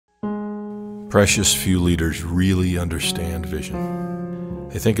Precious few leaders really understand vision.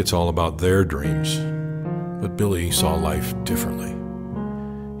 They think it's all about their dreams, but Billy saw life differently.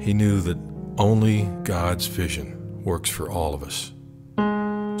 He knew that only God's vision works for all of us.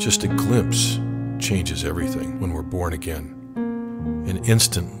 Just a glimpse changes everything when we're born again. An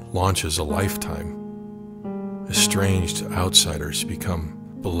instant launches a lifetime. Estranged outsiders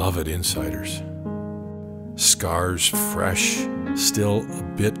become beloved insiders. Scars fresh, still a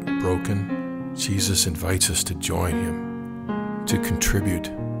bit broken, Jesus invites us to join him, to contribute.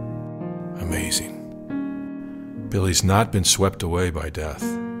 Amazing. Billy's not been swept away by death.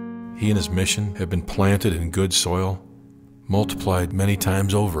 He and his mission have been planted in good soil, multiplied many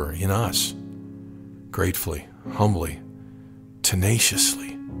times over in us. Gratefully, humbly,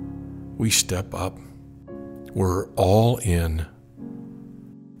 tenaciously, we step up. We're all in.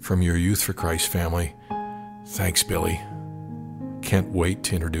 From your Youth for Christ family, thanks, Billy. Can't wait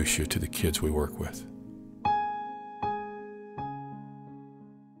to introduce you to the kids we work with.